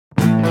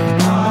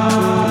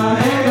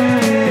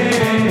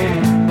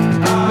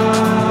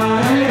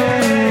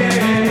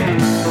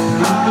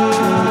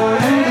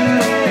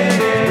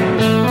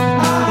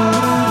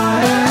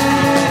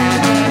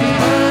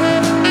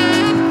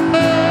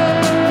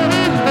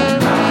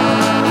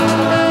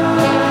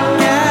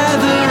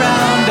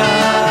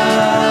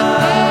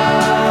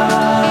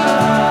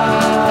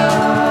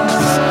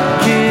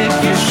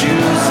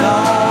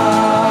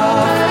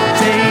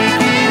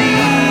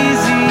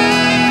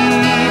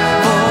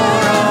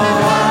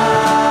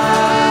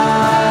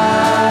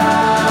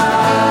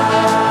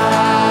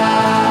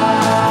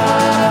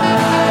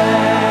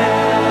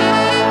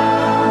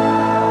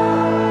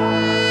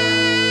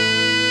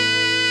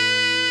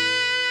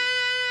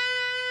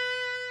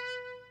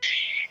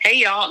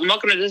Hey, y'all, and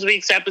welcome to this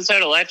week's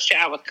episode of Let's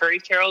Chat with Curry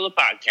Terrell, the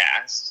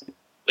podcast.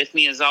 With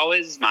me, as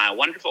always, is my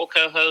wonderful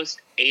co-host,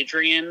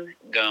 Adrian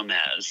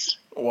Gomez.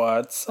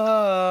 What's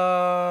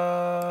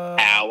up?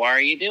 How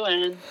are you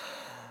doing?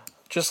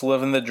 Just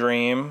living the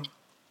dream.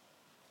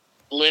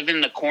 Living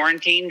the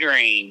quarantine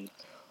dream.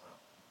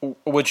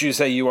 Would you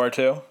say you are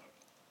too?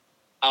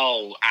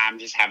 Oh, I'm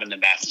just having the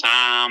best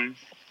time.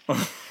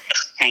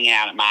 Hanging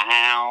out at my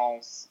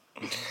house.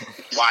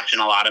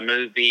 Watching a lot of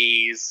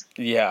movies.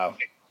 Yeah.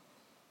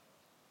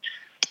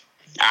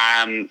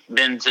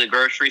 Been to the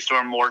grocery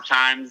store more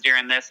times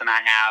during this than I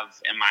have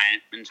in my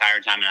entire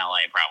time in LA,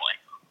 probably.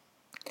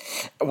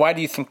 Why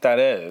do you think that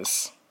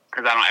is?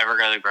 Because I don't ever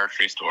go to the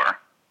grocery store.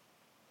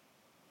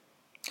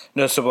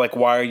 No, so like,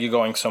 why are you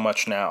going so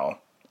much now?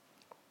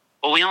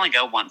 Well, we only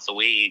go once a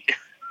week.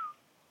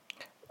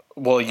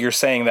 Well, you're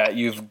saying that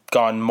you've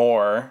gone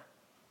more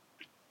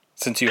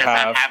since you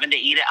have. I'm having to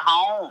eat at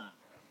home.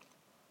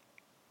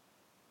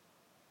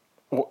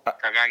 I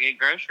gotta get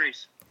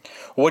groceries.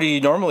 What do you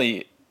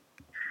normally?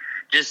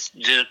 Just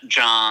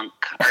junk.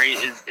 Are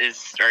you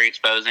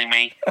exposing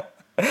me?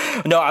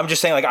 No, I'm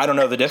just saying, like, I don't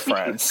know the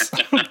difference.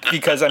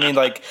 Because, I mean,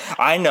 like,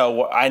 I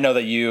know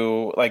that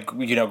you, like,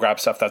 grab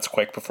stuff that's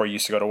quick before you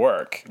used to go to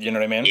work. You know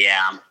what I mean?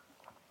 Yeah.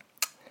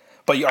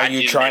 But are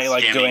you trying,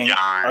 like, John's.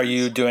 are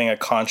you doing a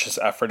conscious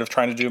effort of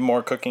trying to do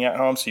more cooking at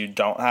home so you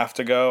don't have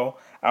to go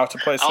out to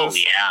places? Oh,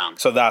 yeah.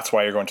 So that's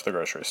why you're going to the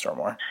grocery store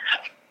more.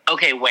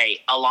 Okay,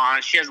 wait.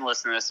 Alana, she doesn't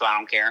listen to this, so I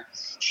don't care.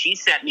 She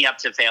set me up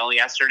to fail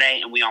yesterday,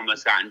 and we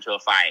almost got into a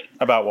fight.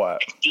 About what?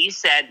 She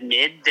said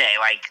midday,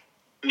 like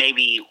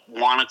maybe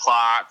 1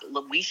 o'clock,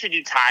 look, we should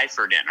do Thai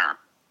for dinner.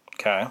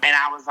 Okay. And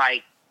I was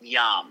like,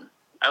 yum.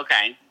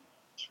 Okay.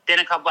 Then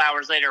a couple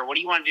hours later, what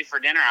do you want to do for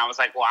dinner? I was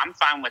like, well, I'm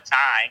fine with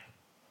Thai.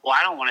 Well,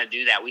 I don't want to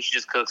do that. We should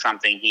just cook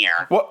something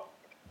here. What?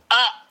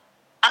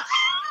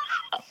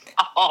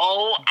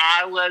 Oh,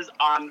 I was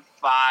on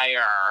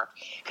fire.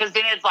 Because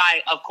then it's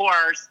like, of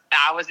course,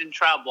 I was in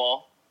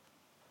trouble.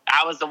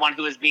 I was the one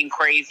who was being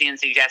crazy and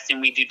suggesting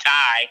we do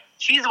Thai.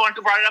 She's the one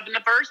who brought it up in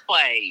the first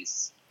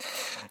place.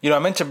 I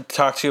meant to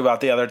talk to you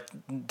about the other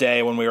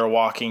day when we were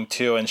walking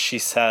too, and she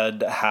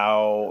said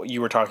how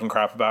you were talking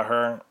crap about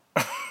her.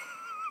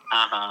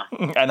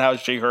 Uh-huh. And how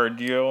she heard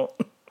you.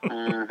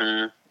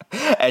 Mm-hmm.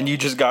 And you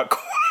just got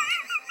quiet.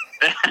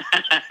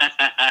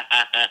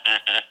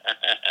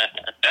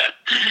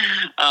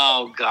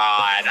 Oh,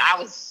 God. I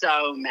was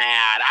so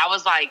mad. I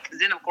was like, because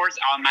then, of course,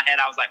 in my head,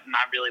 I was like,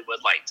 I really would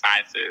like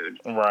Thai food.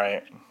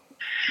 Right.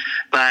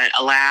 But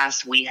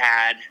alas, we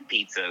had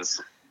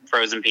pizzas.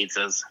 Frozen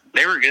pizzas.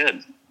 They were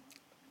good.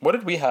 What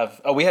did we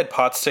have? Oh, we had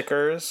pot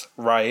stickers,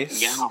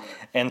 rice,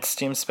 and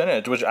steamed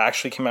spinach, which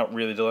actually came out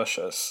really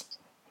delicious.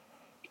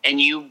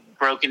 And you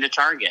broke into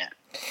Target.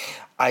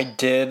 I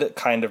did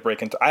kind of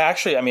break into... I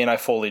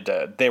fully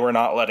did. They were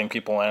not letting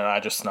people in, and I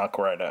just snuck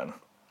right in.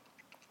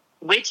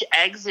 Which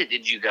exit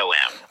did you go in?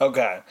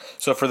 Okay,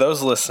 so for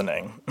those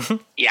listening,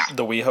 yeah,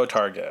 the WeHo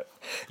Target,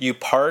 you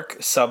park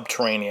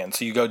subterranean.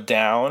 So you go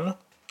down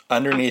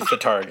underneath the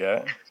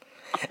Target,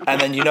 and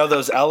then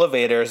those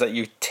elevators that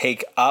you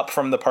take up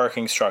from the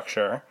parking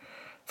structure,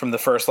 from the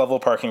first level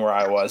parking where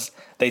I was,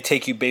 they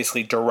take you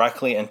basically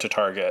directly into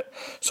Target.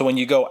 So when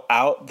you go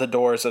out the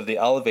doors of the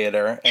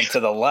elevator and to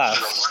the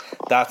left,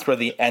 that's where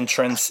the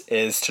entrance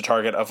is to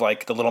Target of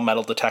like the little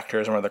metal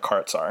detectors and where the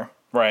carts are,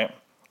 right?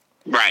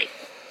 Right.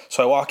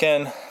 So I walk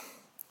in,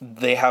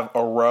 they have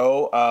a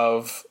row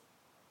of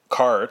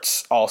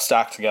carts all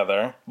stacked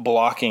together,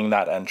 blocking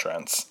that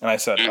entrance. And I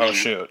said, oh,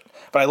 shoot.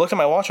 But I looked at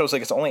my watch, I was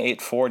like, it's only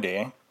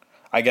 8:40.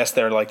 I guess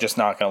they're like just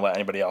not going to let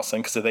anybody else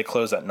in because they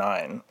close at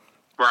 9.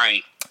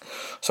 Right.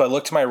 So I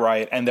look to my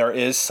right, and there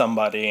is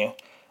somebody,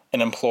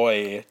 an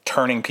employee,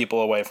 turning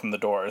people away from the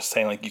doors,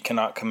 saying like, you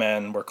cannot come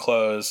in, we're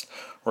closed,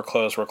 we're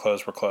closed, we're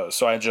closed, we're closed.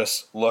 So I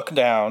just look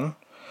down,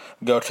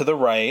 go to the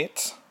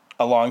right,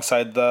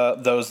 alongside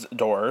those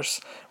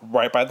doors,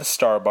 right by the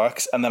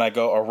Starbucks, and then I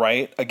go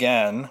right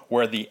again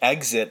where the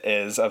exit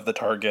is of the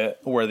Target,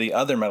 where the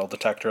other metal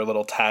detector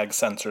little tag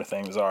sensor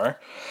things are.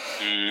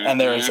 Mm-hmm.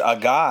 And there's a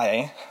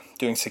guy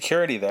doing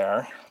security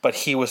there, but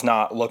he was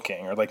not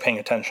looking or like paying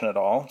attention at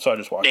all. So I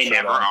just walked. They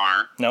never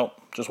are. Nope,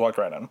 just walked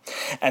right in.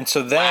 And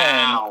so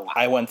then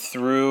I went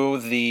through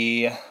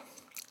the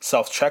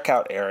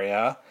self-checkout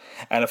area,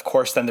 and of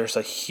course then there's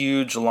a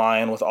huge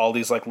line with all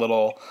these like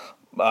little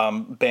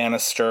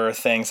banister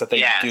things that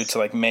they do to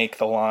like make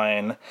the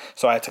line.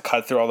 So I had to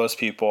cut through all those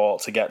people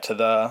to get to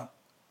the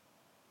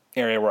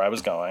area where I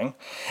was going.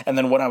 And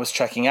then when I was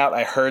checking out,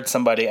 I heard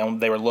somebody, and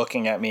they were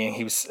looking at me,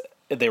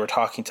 and they were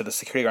talking to the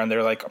security guard, and they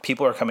were like,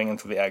 people are coming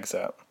into the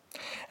exit.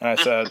 And I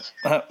said,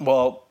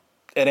 well,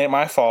 it ain't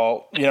my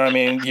fault. You know what I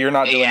mean? You're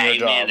not doing your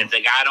job. If the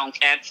guy don't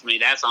catch me,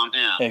 that's on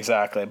him.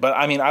 Exactly. But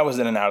I mean, I was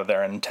in and out of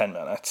there in 10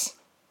 minutes.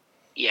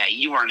 Yeah,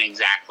 you weren't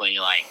exactly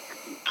like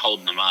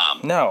holding them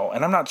up. No,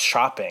 and I'm not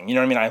shopping. You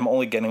know what I mean? I'm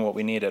only getting what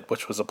we needed,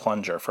 which was a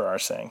plunger for our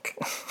sink.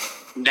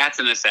 That's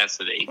a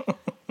necessity.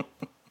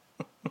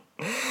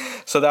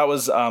 So that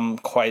was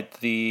quite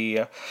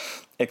the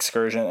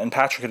excursion, and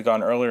Patrick had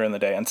gone earlier in the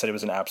day and said it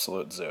was an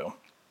absolute zoo.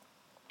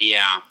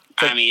 Yeah.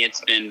 I mean, it's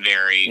been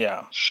very...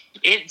 Yeah.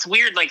 It's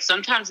weird. Like,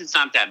 sometimes it's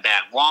not that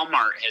bad.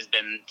 Walmart has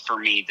been, for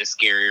me, the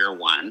scarier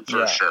one,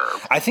 for sure.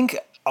 I think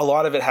a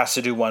lot of it has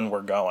to do when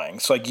we're going.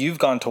 So, like, you've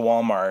gone to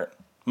Walmart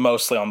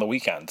mostly on the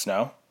weekends,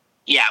 no?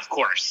 Yeah, of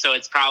course. So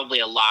it's probably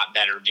a lot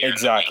better during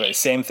Exactly. the week.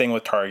 Same thing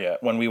with Target.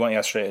 When we went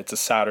yesterday, it's a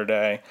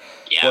Saturday.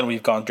 Yeah. When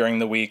we've gone during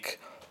the week,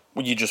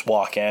 you just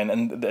walk in,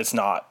 and it's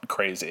not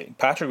crazy.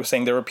 Patrick was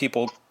saying there were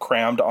people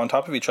crammed on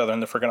top of each other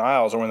in the freaking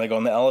aisles, or when they go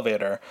in the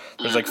elevator,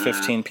 there's like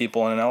 15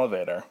 people in an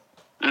elevator.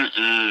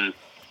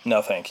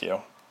 No, thank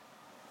you.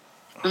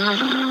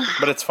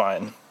 But it's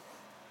fine.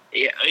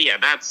 Yeah,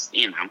 that's,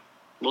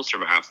 we'll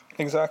survive.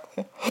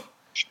 Exactly.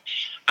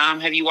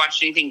 Have you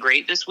watched anything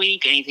great this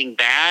week? Anything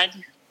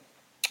bad?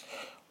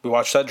 We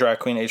watched that drag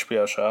queen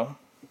HBO show.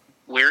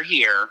 We're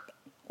Here.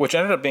 Which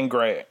ended up being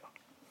great.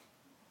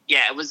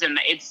 Yeah,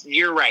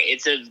 you're right.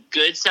 It's a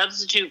good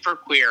substitute for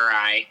Queer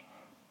Eye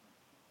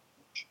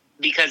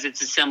because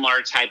it's a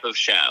similar type of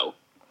show.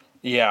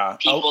 Yeah.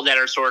 People that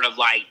are sort of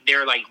like,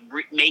 they're like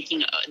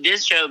making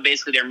this show,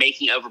 basically they're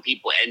making over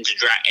people into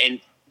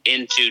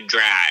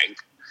drag.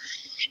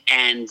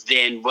 And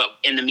then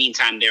in the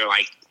meantime, they're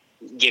like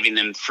giving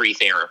them free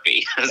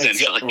therapy,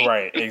 essentially.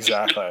 Right,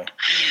 exactly.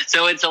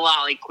 So it's a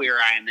lot like Queer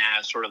Eye in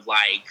that sort of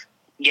like,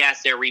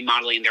 yes, they're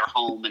remodeling their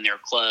home and their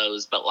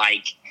clothes, but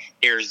like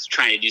there's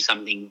trying to do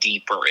something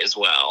deeper as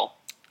well.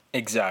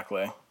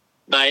 Exactly.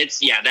 But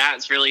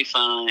that's really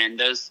fun.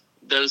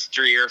 Those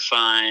three are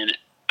fun.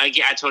 I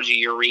told you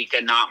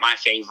Eureka, not my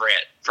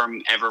favorite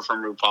from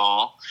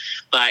RuPaul,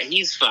 but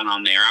he's fun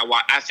on there.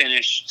 I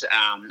finished.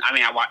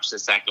 I watched the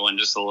second one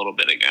just a little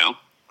bit ago.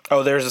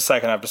 Oh, there's a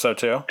second episode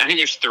too? I think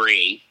there's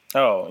 3.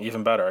 Oh,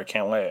 even better. I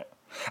can't wait.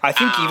 I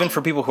think even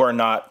for people who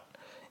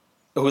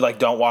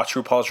don't watch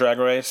RuPaul's Drag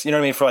Race, you know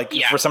what I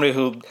mean? For somebody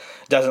who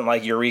doesn't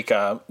like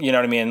Eureka, you know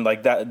what I mean?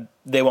 Like that,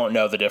 they won't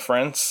know the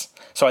difference.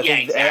 So I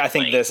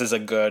think this is a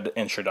good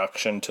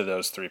introduction to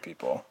those 3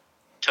 people.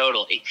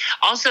 Totally.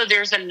 Also,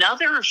 there's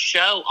another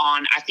show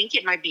on, I think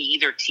it might be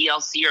either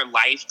TLC or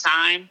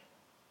Lifetime,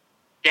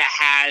 that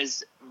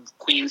has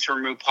queens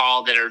from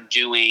RuPaul that are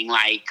doing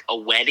like a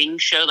wedding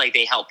show. Like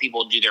they help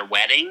people do their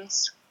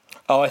weddings.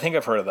 Oh, I think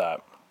I've heard of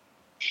that.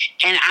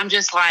 And I'm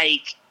just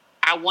like,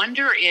 I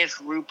wonder if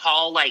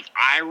RuPaul like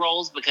eye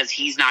rolls because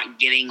he's not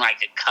getting like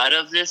a cut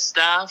of this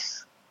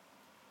stuff.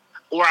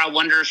 Or I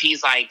wonder if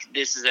he's like,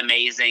 this is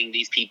amazing.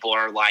 These people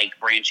are like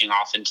branching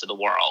off into the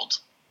world.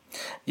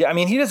 Yeah, I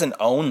mean, he doesn't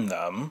own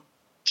them.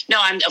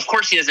 No, of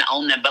course he doesn't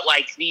own them. But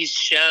like these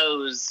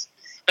shows...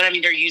 But, I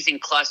mean, they're using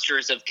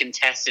clusters of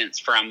contestants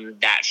from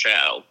that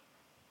show.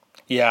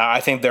 Yeah,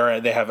 I think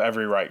they have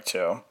every right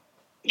to.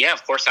 Yeah,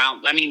 of course.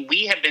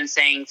 We have been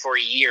saying for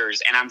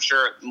years, and I'm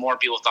sure more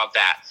people thought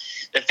that,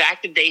 the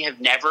fact that they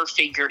have never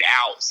figured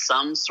out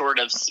some sort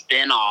of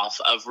spin-off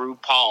of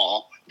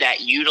RuPaul that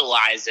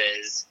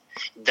utilizes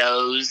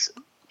those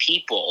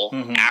people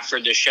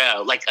after the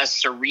show, like a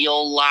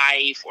Surreal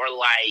Life or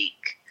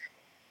like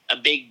a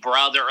Big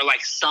Brother or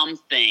like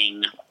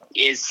something,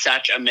 is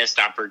such a missed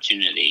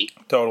opportunity.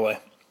 Totally.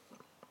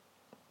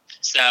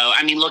 So,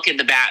 look at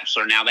The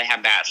Bachelor. Now they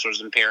have Bachelors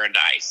in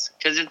Paradise.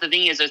 Because the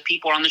thing is, those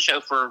people are on the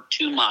show for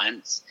 2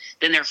 months.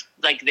 Then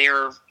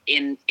they're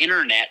in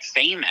internet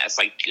famous.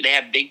 Like, they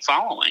have big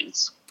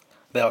followings.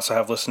 They also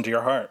have Listen to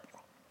Your Heart.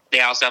 They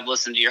also have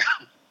Listen to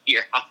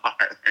Your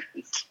Heart.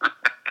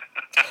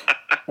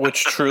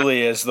 Which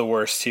truly is the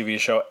worst TV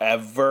show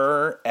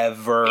ever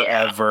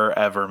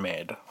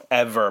made.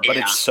 Ever. But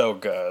it's so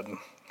good.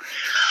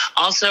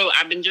 Also,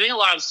 I've been doing a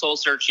lot of soul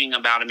searching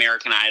about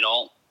American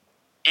Idol,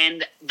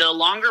 and the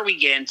longer we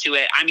get into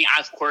it,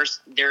 of course,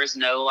 there is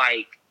no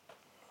like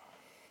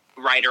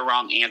right or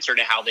wrong answer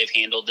to how they've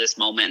handled this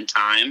moment in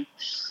time,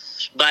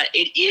 but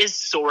it is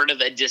sort of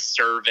a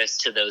disservice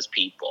to those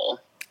people.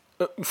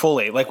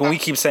 Fully. Like when we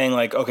keep saying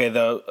like, okay,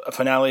 the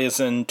finale is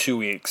in 2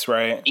 weeks,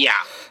 right? Yeah.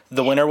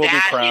 The winner will be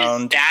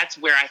crowned. That's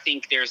where I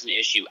think there's an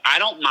issue. I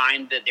don't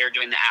mind that they're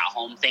doing the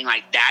at-home thing.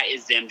 Like that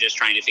is them just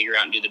trying to figure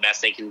out and do the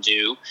best they can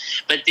do.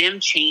 But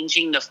them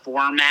changing the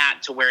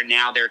format to where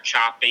now they're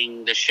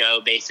chopping the show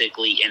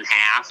basically in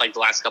half, like the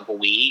last couple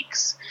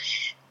weeks.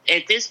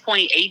 At this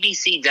point,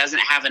 ABC doesn't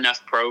have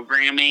enough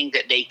programming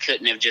that they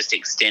couldn't have just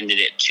extended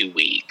it 2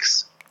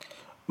 weeks.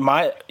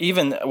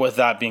 Even with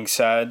that being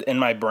said, in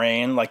my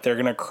brain, like they're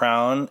gonna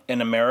crown an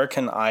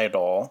American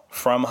Idol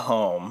from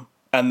home,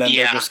 and then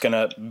they're just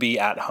gonna be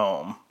at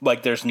home.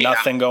 Like there's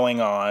nothing going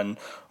on.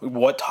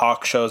 What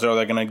talk shows are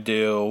they gonna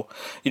do?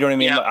 You know what I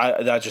mean?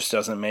 Yeah. That just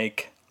doesn't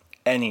make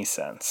any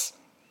sense.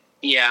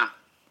 Yeah,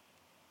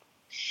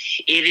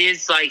 it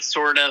is like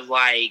sort of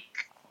like.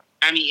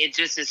 It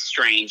just is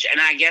strange.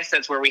 And I guess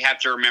that's where we have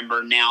to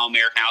remember now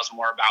American Idol is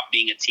more about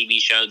being a TV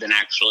show than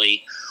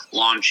actually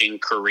launching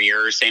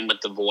careers. Same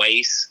with The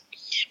Voice.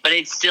 But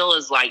it still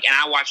is like, and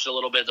I watched a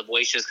little bit of The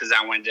Voice just because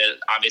I wanted to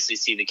obviously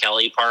see the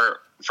Kelly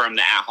part from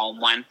the at-home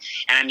one.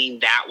 And I mean,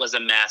 that was a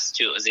mess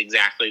too. It was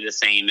exactly the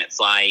same. It's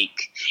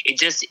like, it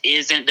just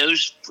isn't,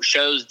 those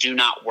shows do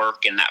not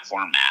work in that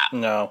format.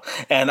 No.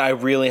 And I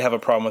really have a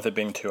problem with it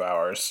being 2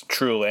 hours.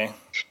 Truly.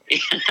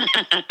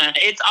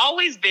 It's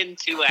always been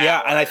 2 hours.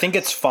 Yeah, and I think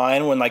it's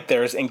fine when like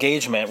there's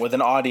engagement with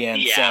an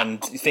audience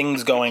and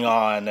things going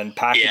on and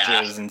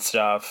packages and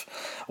stuff.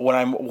 When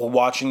I'm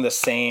watching the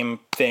same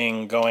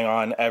thing going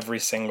on every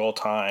single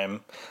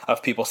time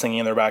of people singing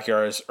in their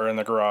backyards or in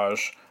the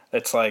garage,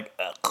 it's like,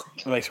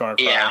 it makes me want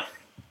to cry. Yeah.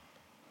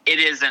 It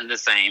isn't the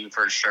same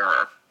for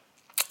sure.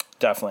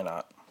 Definitely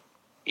not.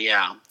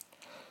 Yeah.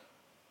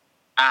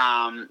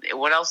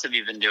 What else have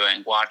you been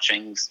doing,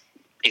 watching,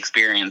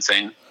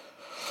 experiencing?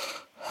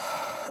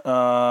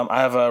 I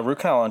have a root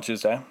canal on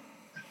Tuesday.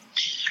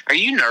 Are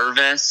you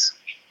nervous?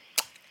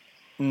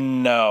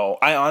 No.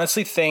 I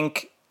honestly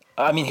think,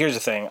 I mean, here's the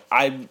thing.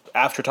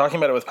 After talking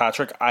about it with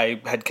Patrick,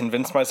 I had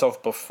convinced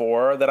myself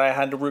before that I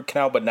had a root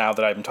canal, but now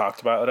that I've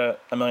talked about it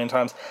a million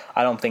times,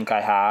 I don't think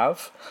I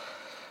have.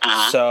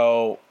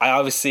 So I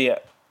obviously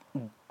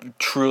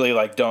truly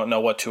like don't know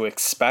what to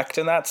expect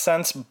in that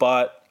sense,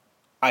 but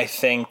I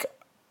think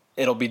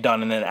it'll be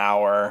done in an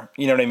hour.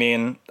 You know what I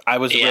mean? I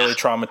was really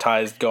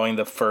traumatized going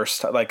the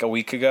first, like a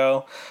week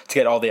ago to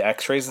get all the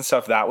x-rays and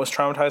stuff. That was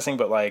traumatizing,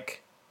 but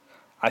like,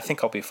 I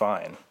think I'll be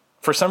fine.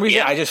 For some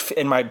reason, I just,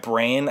 in my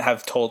brain,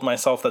 have told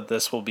myself that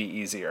this will be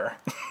easier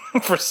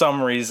for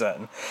some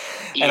reason.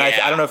 And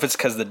I don't know if it's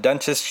because the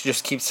dentist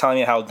just keeps telling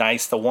me how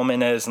nice the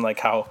woman is and like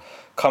how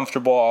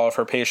comfortable all of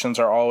her patients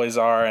always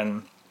are.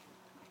 And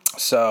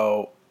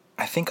so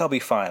I think I'll be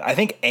fine. I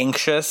think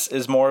anxious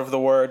is more of the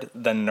word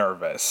than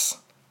nervous.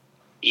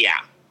 Yeah.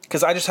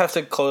 Because I just have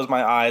to close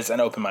my eyes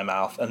and open my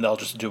mouth, and they'll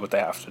just do what they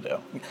have to do.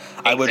 Exactly.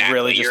 I would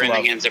really just You're in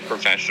the hands of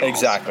professionals.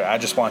 Exactly. I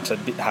just want to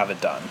have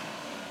it done.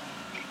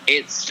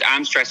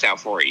 I'm stressed out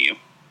for you.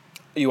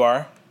 You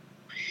are?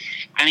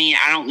 I mean,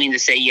 I don't mean to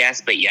say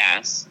yes, but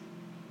yes.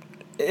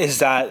 Is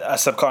that a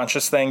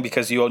subconscious thing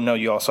because you know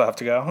you also have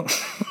to go?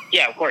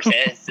 Yeah, of course.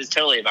 It's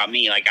totally about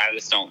me. Like, I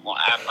just don't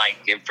want, I'm like,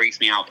 it freaks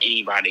me out,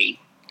 anybody.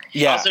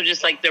 Yeah. Also,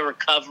 just like the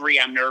recovery,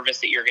 I'm nervous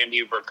that you're going to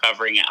be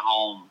recovering at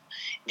home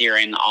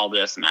during all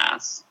this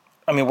mess.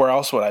 I mean, where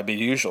else would I be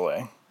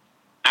usually?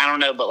 I don't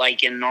know, but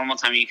like in normal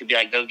time, you could be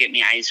like, go get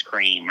me ice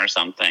cream or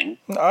something.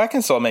 I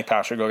can still make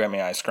Patrick go get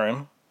me ice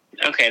cream.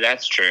 Okay,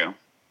 that's true.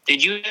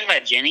 Did you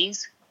have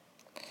Jenny's?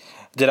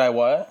 Did I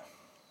what?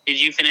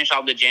 Did you finish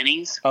all the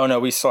Jenny's? Oh, no,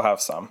 we still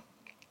have some.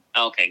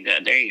 Okay,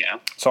 good. There you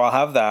go. So I'll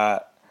have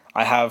that.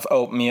 I have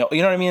oatmeal.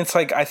 You know what I mean? It's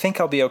like, I think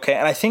I'll be okay.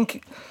 And I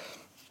think,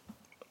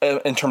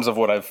 in terms of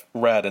what I've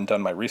read and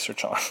done my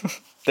research on,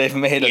 they've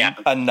made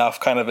enough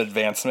kind of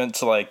advancement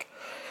to like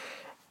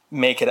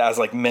make it as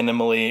like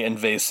minimally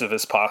invasive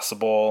as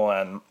possible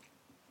and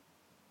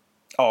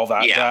all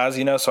that jazz,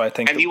 you know? So I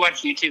think... Have you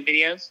watched YouTube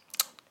videos?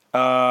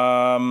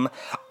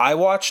 I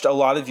watched a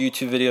lot of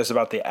YouTube videos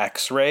about the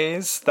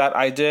x-rays that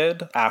I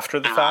did after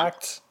the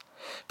fact,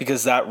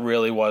 because that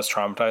really was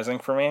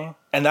traumatizing for me.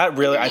 And that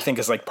really, I think,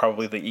 is like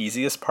probably the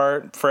easiest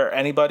part for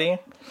anybody.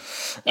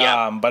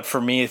 Yeah. But for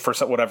me, for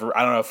whatever,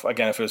 I don't know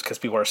if it was because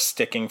people are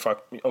sticking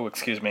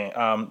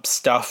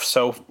stuff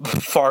so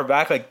far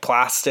back, like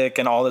plastic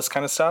and all this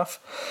kind of stuff,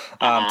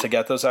 to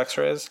get those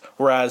x-rays.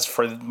 Whereas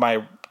for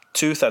my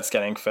tooth that's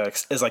getting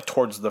fixed is like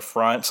towards the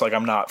front, so like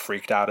I'm not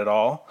freaked out at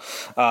all.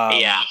 So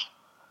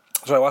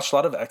I watched a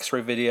lot of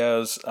x-ray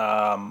videos,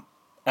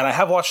 and I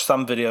have watched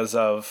some videos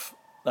of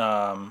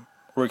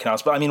root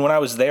canals, but I mean, when I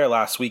was there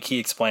last week, he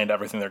explained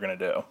everything they're going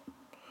to do.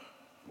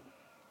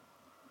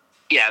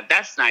 Yeah,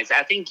 that's nice.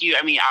 I think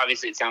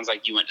obviously it sounds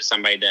like you went to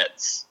somebody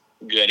that's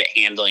good at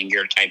handling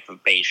your type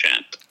of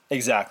patient.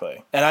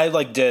 Exactly. And I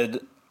like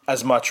did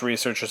as much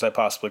research as I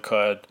possibly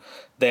could.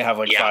 They have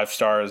like 5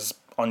 stars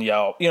on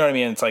Yelp. You know what I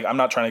mean? It's like, I'm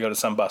not trying to go to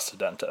some busted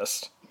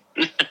dentist.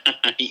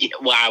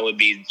 Well, I would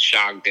be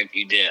shocked if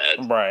you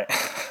did. Right.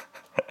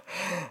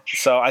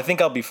 So I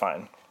think I'll be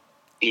fine.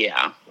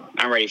 Yeah.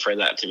 I'm ready for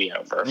that to be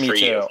over. Me for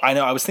too. You. I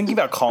know. I was thinking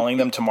about calling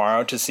them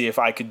tomorrow to see if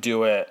I could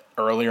do it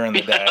earlier in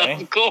the day.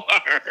 Of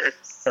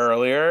course.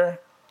 Earlier.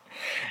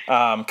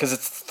 Because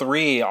it's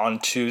 3 on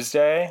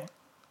Tuesday.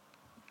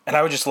 And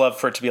I would just love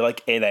for it to be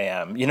like 8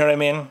 a.m. You know what I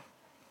mean?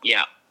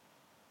 Yeah.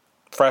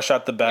 Fresh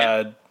out the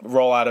bed,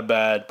 roll out of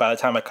bed. By the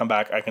time I come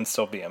back, I can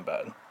still be in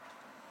bed.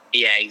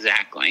 Yeah,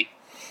 exactly.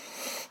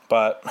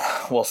 But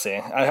we'll see.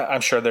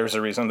 I'm sure there's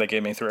a reason they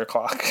gave me 3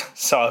 o'clock,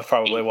 so I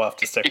probably will have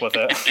to stick with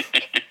it.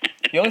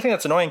 The only thing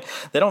that's annoying,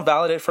 they don't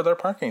validate for their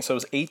parking, so it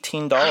was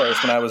 $18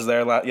 when I was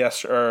there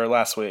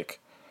last week.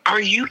 Are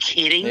you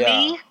kidding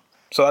me?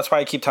 So that's why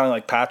I keep telling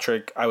like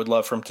Patrick, I would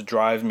love for him to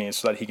drive me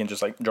so that he can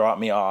just like drop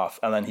me off,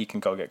 and then he can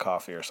go get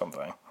coffee or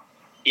something.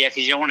 Yeah,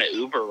 because you don't want to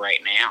Uber right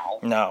now.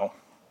 No.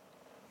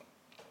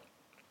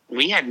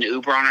 We had an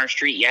Uber on our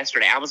street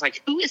yesterday. I was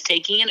like, who is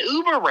taking an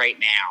Uber right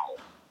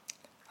now?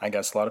 I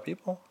guess a lot of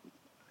people.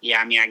 Yeah,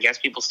 I mean, I guess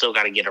people still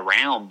got to get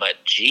around, but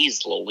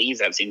geez Louise,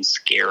 that seems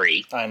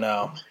scary. I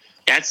know.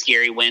 That's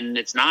scary when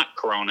it's not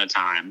Corona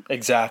time.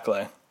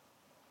 Exactly.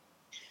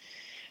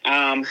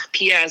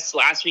 P.S.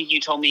 Last week you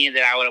told me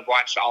that I would have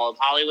watched all of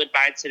Hollywood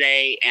by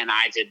today, and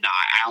I did not.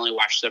 I only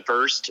watched the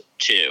first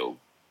 2.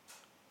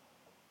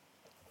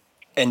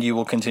 And you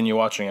will continue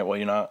watching it, will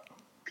you not?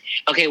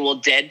 Okay, well,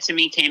 Dead to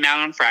Me came out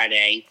on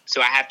Friday,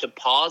 so I have to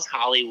pause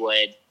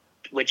Hollywood,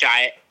 which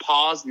I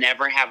paused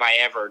Never Have I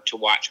Ever to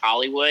watch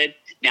Hollywood.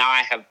 Now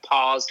I have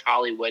paused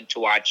Hollywood to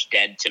watch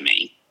Dead to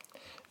Me.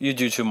 You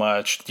do too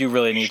much. You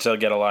really need to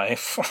get a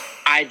life.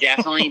 I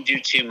definitely do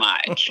too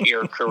much.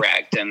 You're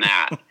correct in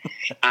that.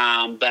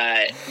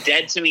 But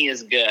Dead to Me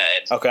is good.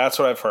 Okay, that's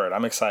what I've heard.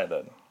 I'm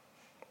excited.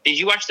 Did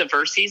you watch the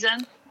first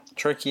season?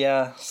 Trick,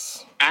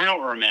 yes. I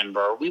don't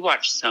remember. We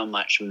watched so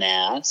much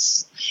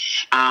mess.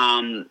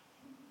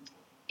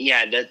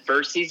 Yeah, the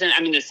first season.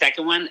 I mean, the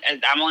second one.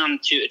 I'm only on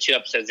two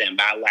episodes in,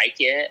 but I like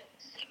it.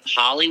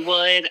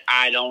 Hollywood.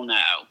 I don't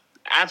know.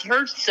 I've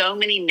heard so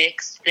many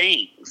mixed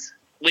things,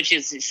 which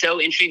is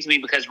so interesting to me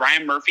because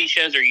Ryan Murphy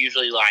shows are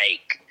usually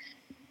like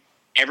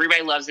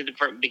everybody loves it at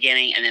the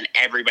beginning and then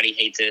everybody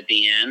hates it at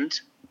the end.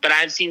 But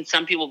I've seen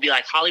some people be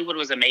like, Hollywood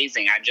was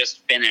amazing. I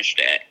just finished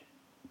it.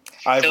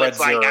 I've read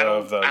zero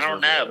of those. I don't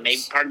know.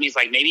 Maybe part of me is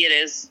like, maybe it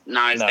is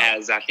not as bad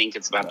as I think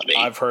it's about to be.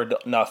 I've heard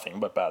nothing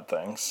but bad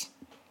things.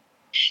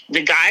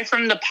 The guy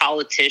from The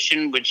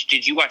Politician,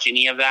 did you watch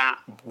any of that?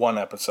 1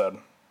 episode.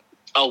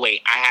 Oh,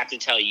 wait, I have to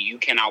tell you, you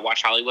cannot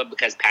watch Hollywood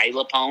because Patti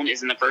LuPone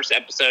is in the first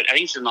episode. I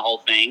think she's in the whole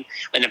thing.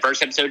 But in the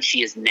first episode,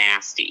 she is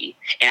nasty.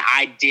 And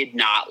I did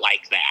not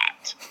like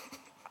that.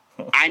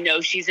 I know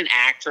she's an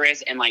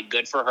actress and, like,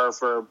 good for her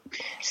for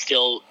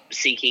still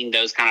seeking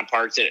those kind of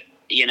parts, that,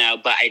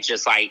 but it's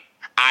just, like,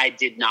 I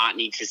did not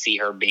need to see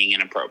her being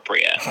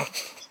inappropriate.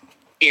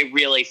 It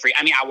really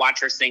I mean, I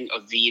watch her sing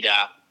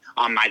Evita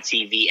on my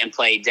TV and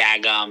play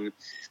Dagum,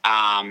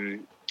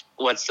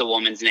 what's the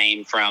woman's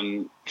name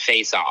from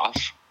Face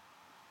Off?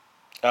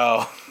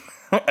 Oh,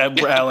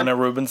 Elena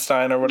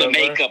Rubinstein or whatever. The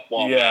makeup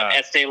woman,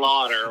 Estee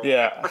Lauder.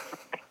 Yeah.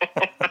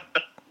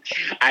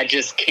 I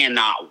just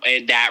cannot.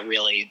 That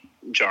really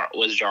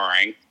was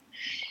jarring.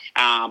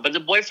 But the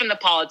boy from The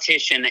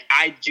Politician,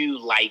 I do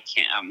like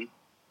him.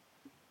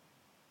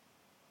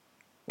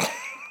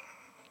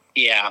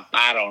 Yeah,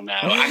 I don't know.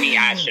 I mean,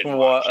 I shouldn't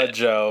watch it. What a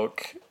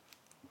joke.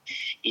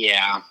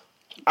 Yeah.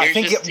 I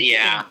think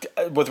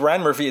with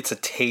Ryan Murphy, it's a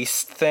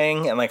taste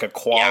thing and like a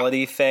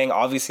quality thing.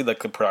 Obviously,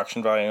 like the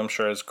production value, I'm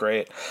sure, is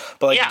great.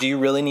 But like, do you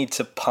really need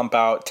to pump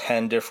out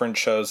 10 different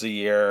shows a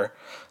year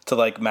to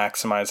like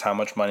maximize how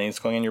much money is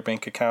going in your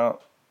bank account?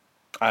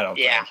 I don't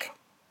think.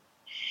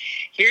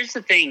 Here's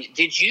the thing.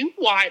 Did you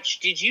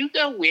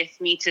go with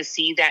me to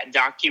see that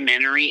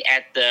documentary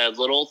at the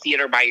little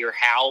theater by your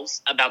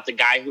house about the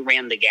guy who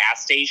ran the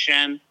gas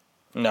station?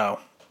 No.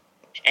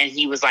 And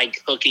he was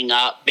like hooking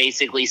up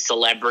basically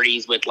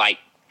celebrities with like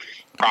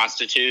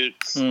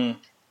prostitutes.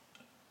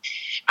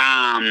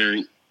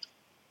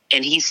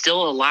 And he's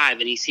still alive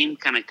and he seemed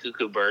kind of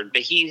cuckoo bird,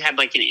 but he had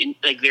like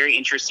very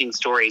interesting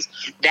stories.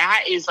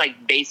 That is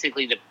like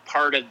basically the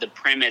part of the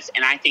premise.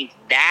 And I think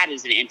that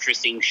is an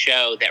interesting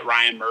show that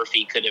Ryan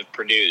Murphy could have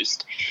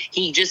produced.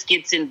 He just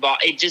gets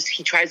involved.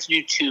 He tries to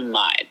do too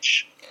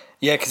much.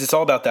 Yeah. 'Cause it's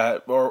all about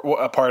that, or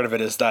a part of it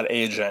is that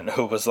agent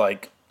who was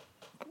like,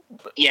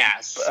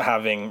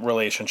 having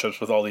relationships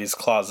with all these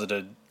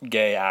closeted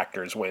gay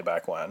actors way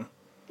back when.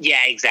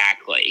 Yeah,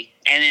 exactly.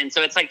 And then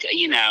so it's like,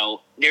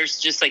 there's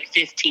just like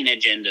 15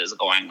 agendas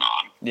going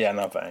on. Yeah,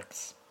 no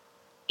thanks.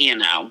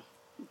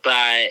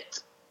 But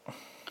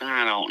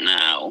I don't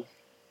know.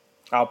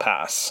 I'll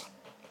pass.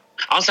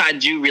 Also, I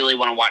do really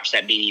want to watch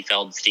that Beanie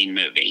Feldstein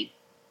movie.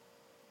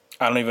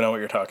 I don't even know what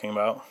you're talking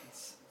about.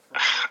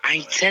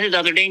 I said it the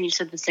other day and you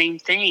said the same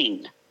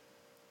thing.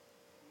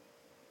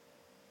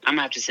 I'm going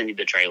to have to send you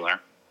the trailer.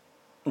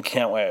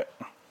 Can't wait.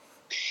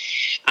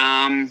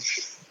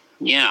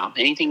 Yeah.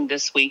 Anything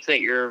this week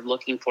that you're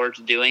looking forward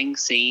to doing,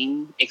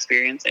 seeing,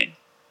 experiencing?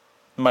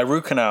 My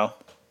root canal.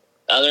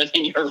 Other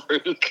than your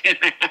root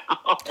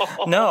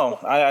canal? No,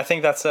 I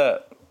think that's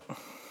it.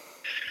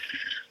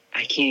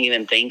 I can't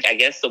even think. I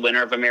guess the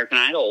winner of American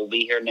Idol will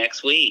be here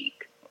next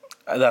week.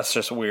 That's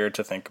just weird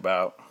to think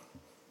about.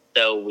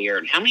 So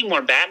weird. How many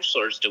more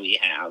bachelors do we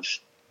have?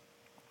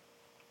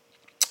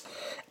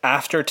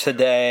 After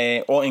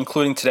today, well,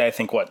 including today, I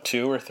think,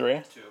 2 or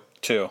 3?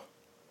 2.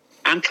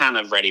 I'm kind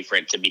of ready for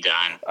it to be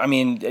done. I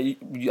mean,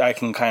 I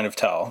can kind of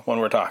tell when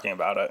we're talking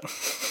about it.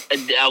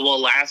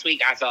 Well, last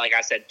week I felt like I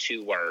said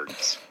 2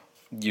 words.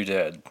 You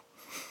did.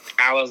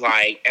 I was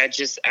like,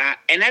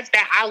 and that's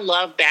bad. I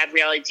love bad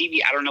reality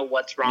TV. I don't know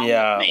what's wrong with me.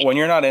 Yeah, when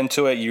you're not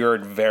into it, you're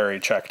very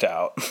checked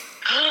out.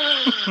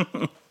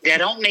 Yeah,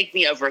 don't make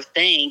me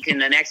overthink.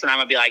 And the next one I'm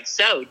going to be like,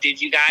 so,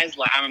 did you guys...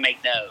 I'm going to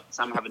make notes.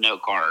 I'm going to have a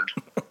note card.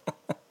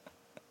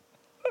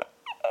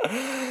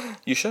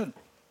 You should.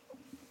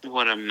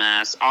 What a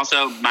mess.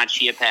 Also, my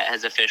Chia Pet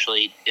is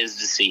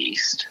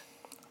deceased.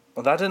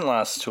 Well, that didn't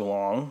last too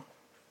long.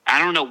 I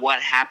don't know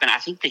what happened. I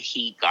think the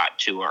heat got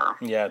to her.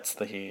 Yeah, it's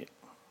the heat.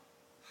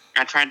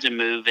 I tried to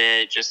move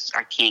it.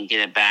 I can't get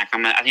it back. I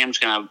think I'm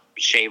just going to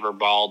shave her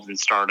bald and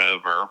start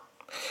over.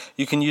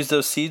 You can use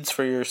those seeds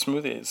for your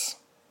smoothies.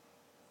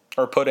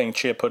 Or pudding,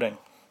 chia pudding.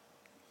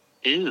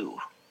 Ooh.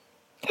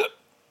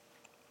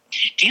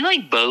 Do you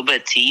like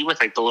boba tea with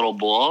like the little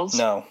balls?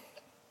 No.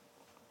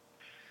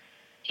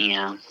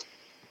 Yeah.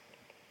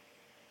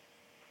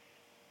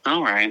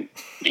 All right.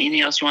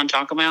 Anything else you want to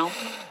talk about?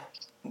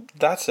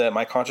 That's it.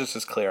 My conscience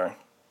is clear.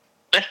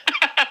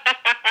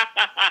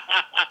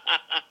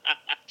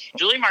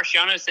 Julie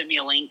Marciano sent me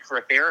a link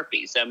for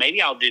therapy, so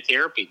maybe I'll do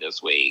therapy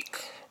this week.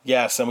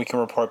 Yes, and we can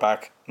report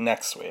back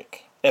next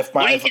week.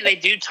 What do you think they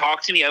do?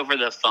 Talk to me over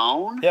the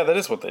phone? Yeah, that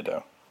is what they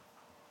do.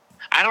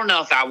 I don't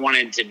know if I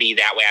wanted to be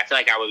that way. I feel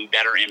like I would be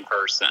better in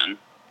person.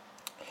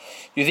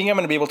 You think I'm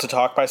going to be able to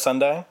talk by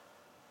Sunday?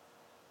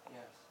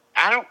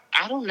 I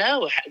don't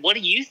know. What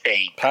do you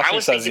think? Patrick I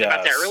was thinking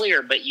about that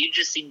earlier, but you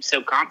just seemed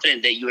so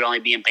confident that you would only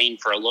be in pain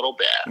for a little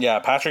bit. Yeah,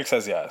 Patrick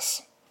says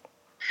yes.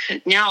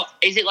 Now,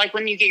 is it like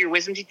when you get your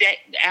wisdom teeth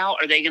out,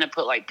 are they going to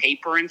put like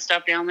paper and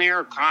stuff down there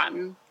or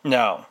cotton?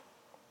 No.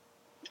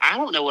 I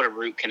don't know what a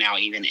root canal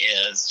even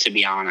is, to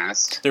be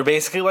honest. They're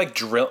basically like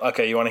drill.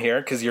 Okay, you want to hear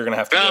it? Because you're going to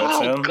have to do it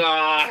soon. Oh,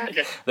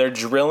 God. They're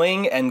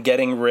drilling and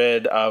getting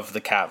rid of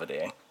the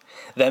cavity.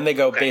 Then they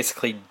go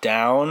basically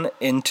down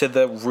into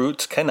the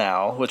root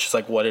canal, which is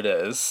like what it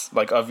is,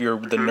 like of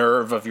the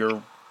nerve of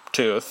your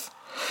tooth.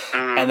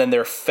 And then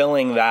they're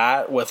filling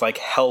that with like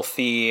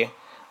healthy,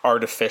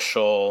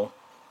 artificial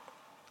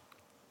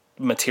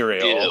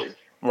material. Ew.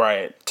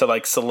 Right. To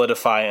like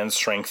solidify and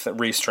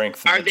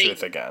re-strengthen the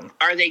tooth again.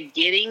 Are they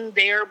getting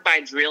there by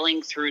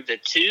drilling through the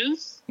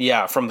tooth?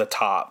 Yeah, from the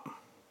top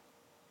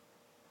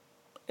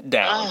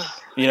down.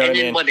 You know what I mean? And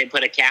then what, they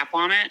put a cap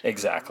on it?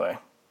 Exactly.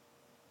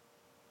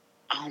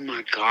 Oh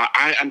my God.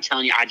 I'm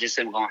telling you, I just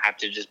am going to have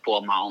to just pull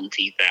my own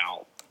teeth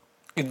out.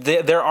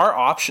 There are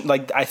options.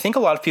 Like, I think a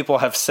lot of people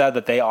have said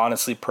that they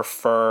honestly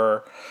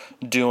prefer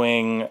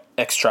doing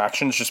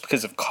extractions just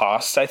because of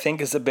cost, I think,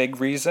 is a big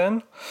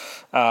reason.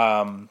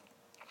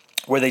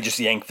 Where they just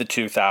yank the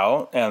tooth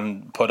out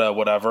and put a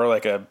whatever,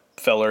 like a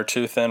filler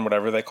tooth in,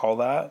 whatever they call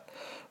that.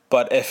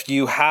 But if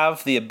you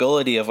have the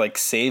ability of like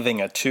saving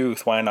a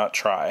tooth, why not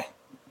try?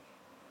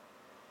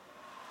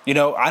 You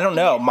know, I don't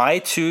know. My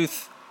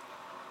tooth,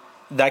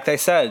 like I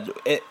said,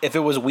 if it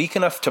was weak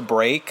enough to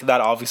break,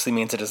 that obviously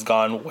means it has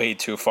gone way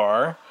too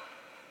far.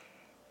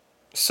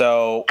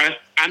 So I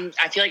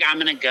feel like I'm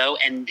gonna go,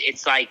 and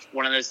it's like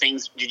one of those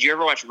things. Did you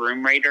ever watch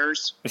Room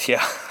Raiders?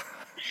 Yeah.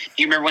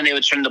 Do you remember when they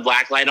would turn the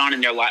black light on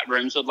and their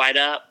rooms would light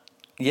up?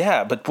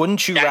 Yeah, but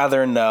wouldn't you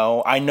rather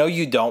know? I know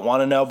you don't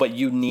want to know, but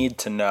you need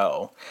to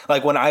know.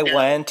 Like when I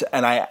went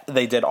and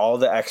they did all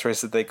the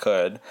x-rays that they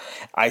could,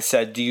 I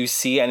said, do you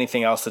see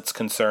anything else that's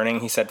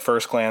concerning? He said,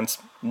 first glance,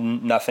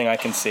 nothing I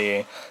can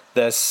see.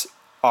 This,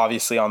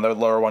 obviously, on the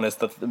lower one is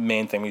the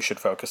main thing we should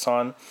focus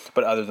on.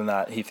 But other than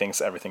that, he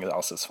thinks everything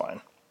else is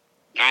fine.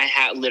 I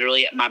have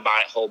literally, my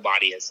whole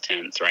body is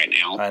tense right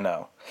now. I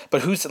know.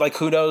 But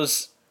who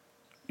knows?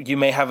 You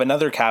may have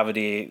another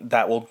cavity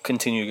that will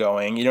continue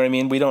going. You know what I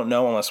mean? We don't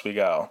know unless we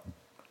go.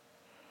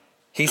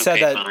 He said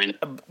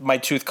that my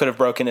tooth could have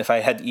broken if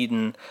I had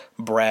eaten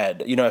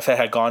bread. You know, if it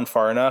had gone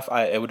far enough,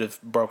 it would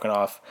have broken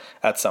off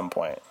at some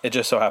point. It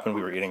just so happened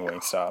we were eating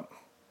Wingstop.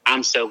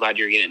 I'm so glad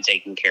you're getting it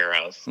taken care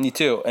of. Me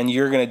too. And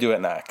you're going to do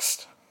it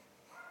next.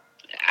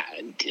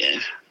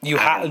 You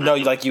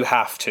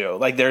have to.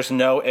 Like, there's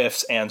no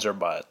ifs, ands, or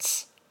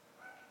buts.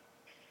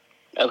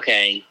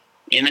 Okay.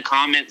 In the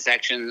comment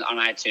section on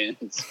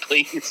iTunes,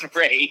 please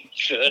rate,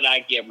 should I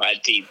get my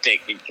teeth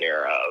taken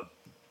care of?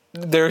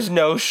 There's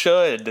no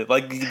should.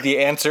 Like, the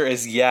answer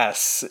is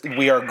yes.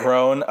 We are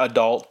grown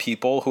adult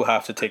people who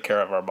have to take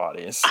care of our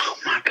bodies. Oh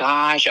my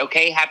gosh.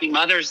 Okay, happy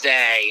Mother's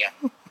Day.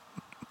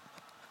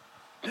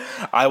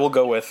 I will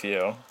go with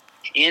you.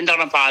 End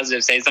on a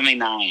positive. Say something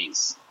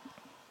nice.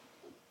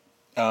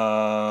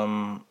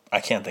 I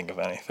can't think of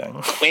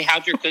anything. Wait,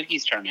 how'd your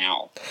cookies turn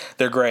out?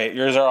 They're great.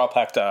 Yours are all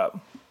packed up.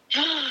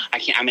 I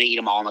can't. I'm gonna eat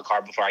them all in the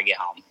car before I get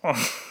home.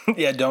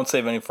 Yeah, don't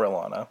save any for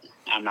Alana.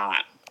 I'm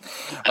not.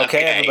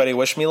 Okay, everybody,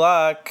 wish me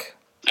luck.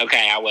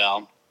 Okay, I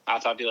will.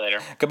 I'll talk to you later.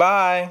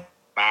 Goodbye.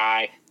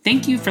 Bye.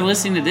 Thank you for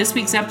listening to this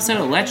week's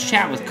episode of Let's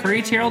Chat with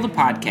Curry Terrell, the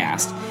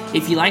podcast.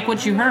 If you like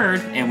what you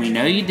heard, and we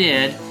know you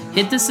did,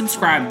 hit the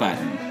subscribe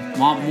button.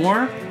 Want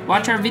more?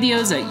 Watch our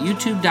videos at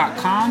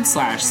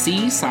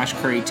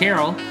youtube.com/c/Curry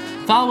Terrell.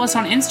 Follow us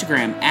on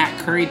Instagram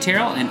 @Curry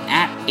Terrell and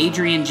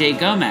 @Adrian J.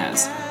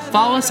 Gomez.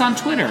 Follow us on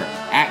Twitter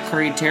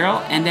 @Curry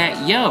Terrell and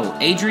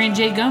 @Adrian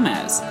J.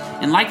 Gomez.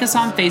 And like us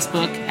on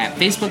Facebook at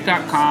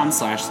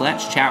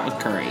facebook.com/Let's Chat with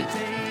Curry.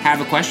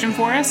 Have a question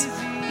for us?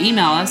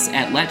 Email us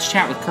at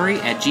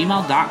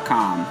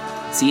letschatwithcurry@gmail.com.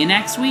 See you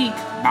next week.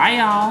 Bye,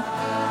 y'all.